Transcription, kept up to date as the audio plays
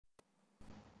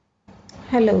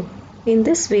Hello, in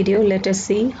this video let us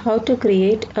see how to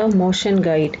create a motion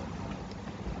guide.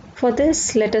 For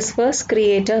this, let us first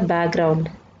create a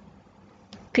background.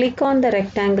 Click on the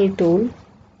rectangle tool.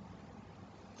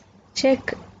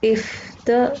 Check if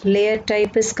the layer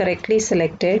type is correctly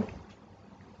selected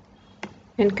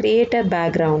and create a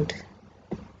background.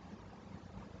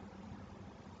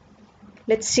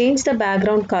 Let's change the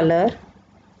background color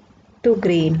to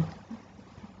green.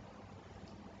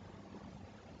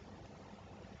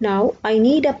 Now I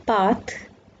need a path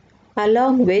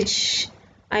along which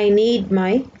I need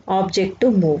my object to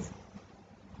move.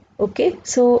 Okay,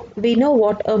 so we know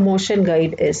what a motion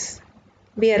guide is.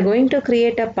 We are going to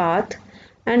create a path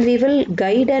and we will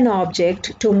guide an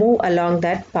object to move along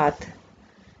that path.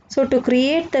 So to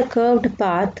create the curved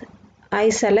path, I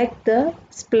select the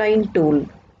spline tool.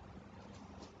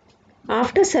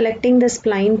 After selecting the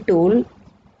spline tool,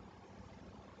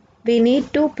 we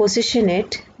need to position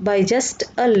it by just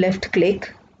a left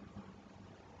click,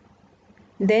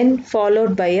 then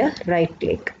followed by a right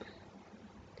click.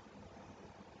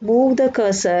 Move the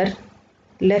cursor,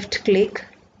 left click,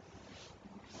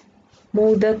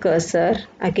 move the cursor,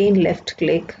 again left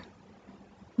click,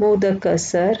 move the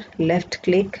cursor, left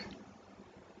click,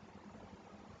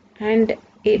 and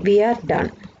we are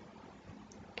done.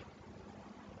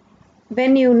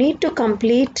 When you need to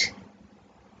complete,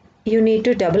 you need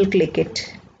to double click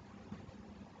it.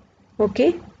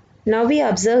 Okay, now we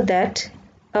observe that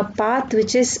a path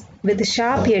which is with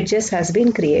sharp edges has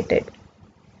been created.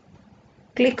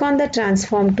 Click on the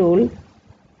transform tool,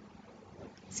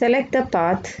 select the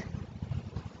path,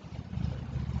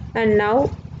 and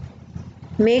now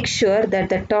make sure that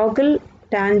the toggle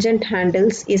tangent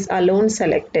handles is alone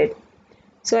selected.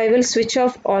 So I will switch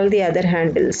off all the other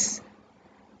handles,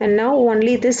 and now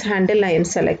only this handle I am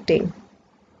selecting.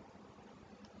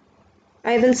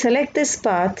 I will select this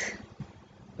path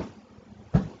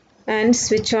and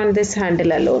switch on this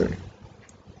handle alone.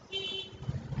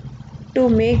 To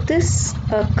make this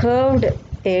a curved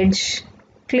edge,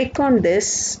 click on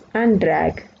this and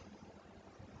drag.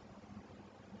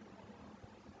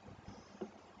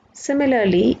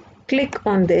 Similarly, click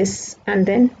on this and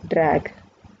then drag.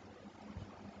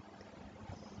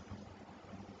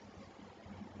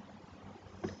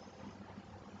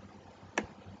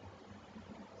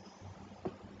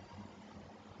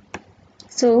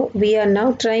 So we are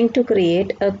now trying to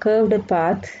create a curved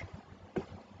path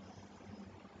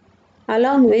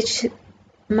along which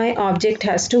my object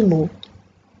has to move.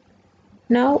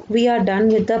 Now we are done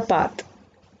with the path.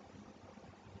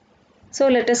 So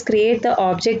let us create the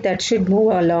object that should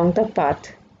move along the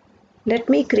path. Let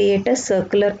me create a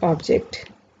circular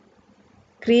object.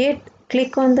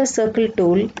 Click on the circle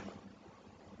tool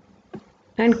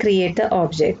and create the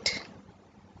object.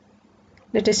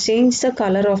 Let us change the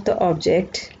color of the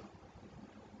object.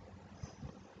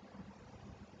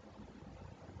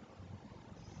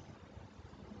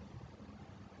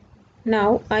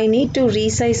 Now I need to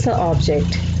resize the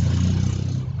object.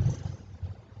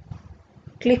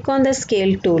 Click on the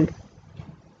scale tool.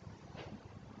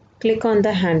 Click on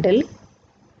the handle.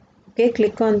 Okay,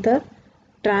 click on the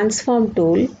transform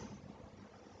tool.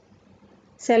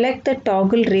 Select the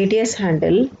toggle radius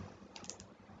handle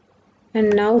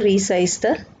and now resize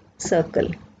the circle.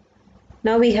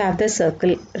 Now we have the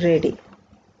circle ready.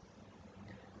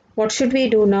 What should we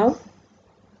do now?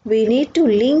 We need to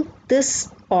link this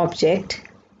object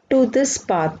to this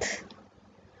path.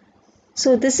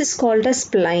 So this is called a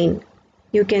spline.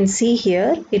 You can see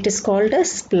here it is called a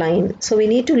spline. So we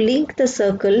need to link the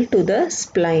circle to the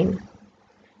spline.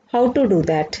 How to do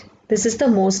that? This is the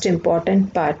most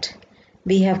important part.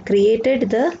 We have created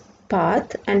the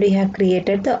path and we have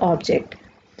created the object.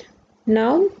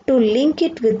 Now to link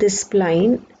it with this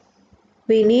spline,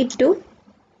 we need to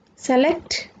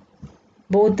select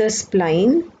both the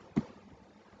spline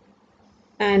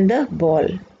and the ball.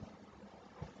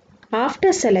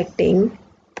 After selecting,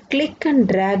 click and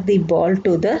drag the ball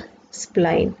to the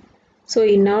spline. So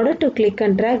in order to click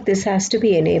and drag, this has to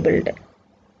be enabled.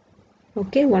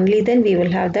 Okay, only then we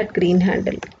will have that green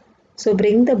handle. So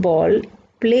bring the ball,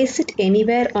 place it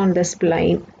anywhere on the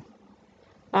spline.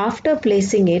 After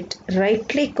placing it, right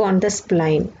click on the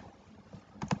spline.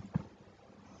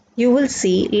 You will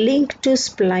see link to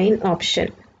spline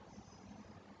option.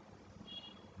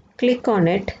 Click on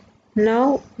it.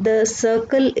 Now the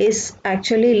circle is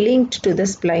actually linked to the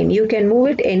spline. You can move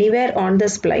it anywhere on the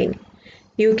spline.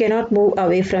 You cannot move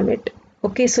away from it.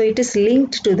 Okay, so it is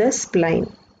linked to the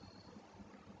spline.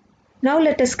 Now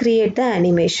let us create the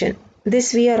animation.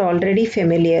 This we are already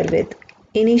familiar with.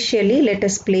 Initially, let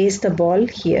us place the ball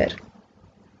here.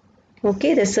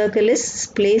 Okay, the circle is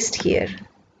placed here.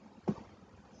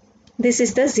 This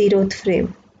is the 0th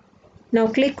frame. Now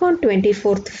click on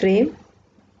 24th frame.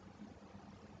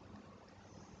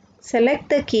 Select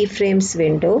the keyframes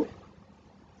window.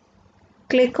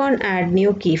 Click on add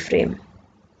new keyframe.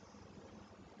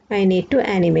 I need to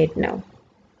animate now.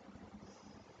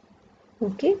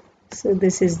 Okay, so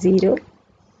this is 0.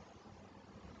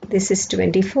 This is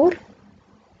 24.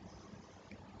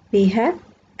 We have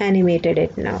animated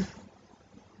it now.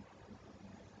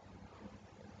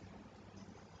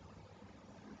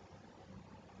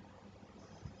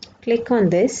 Click on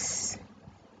this.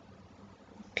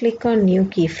 Click on new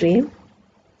keyframe.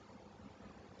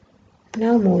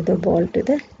 Now move the ball to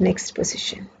the next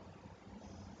position.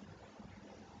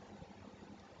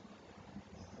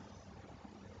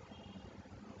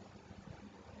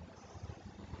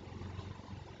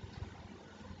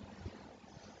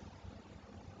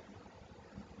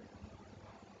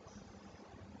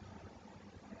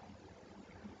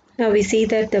 Now we see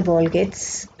that the ball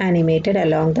gets animated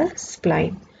along the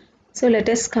spline. So let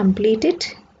us complete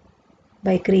it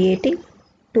by creating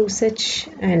two such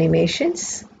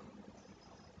animations.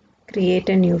 Create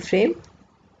a new frame,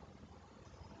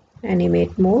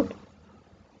 animate mode,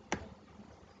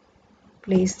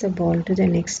 place the ball to the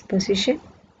next position,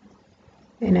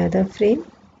 another frame.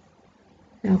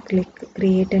 Now click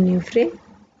create a new frame,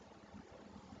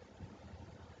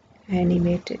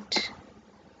 animate it.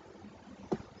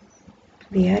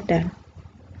 We are done.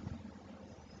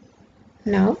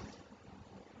 Now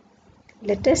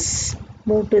let us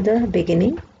move to the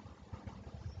beginning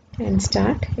and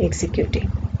start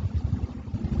executing.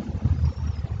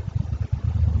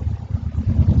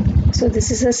 So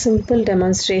this is a simple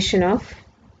demonstration of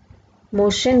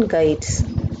motion guides.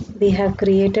 We have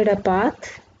created a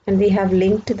path and we have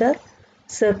linked the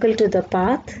circle to the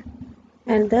path,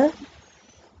 and the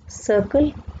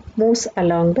circle moves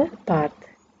along the path.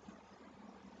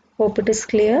 Hope it is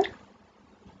clear.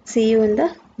 See you in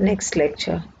the next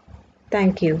lecture.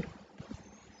 Thank you.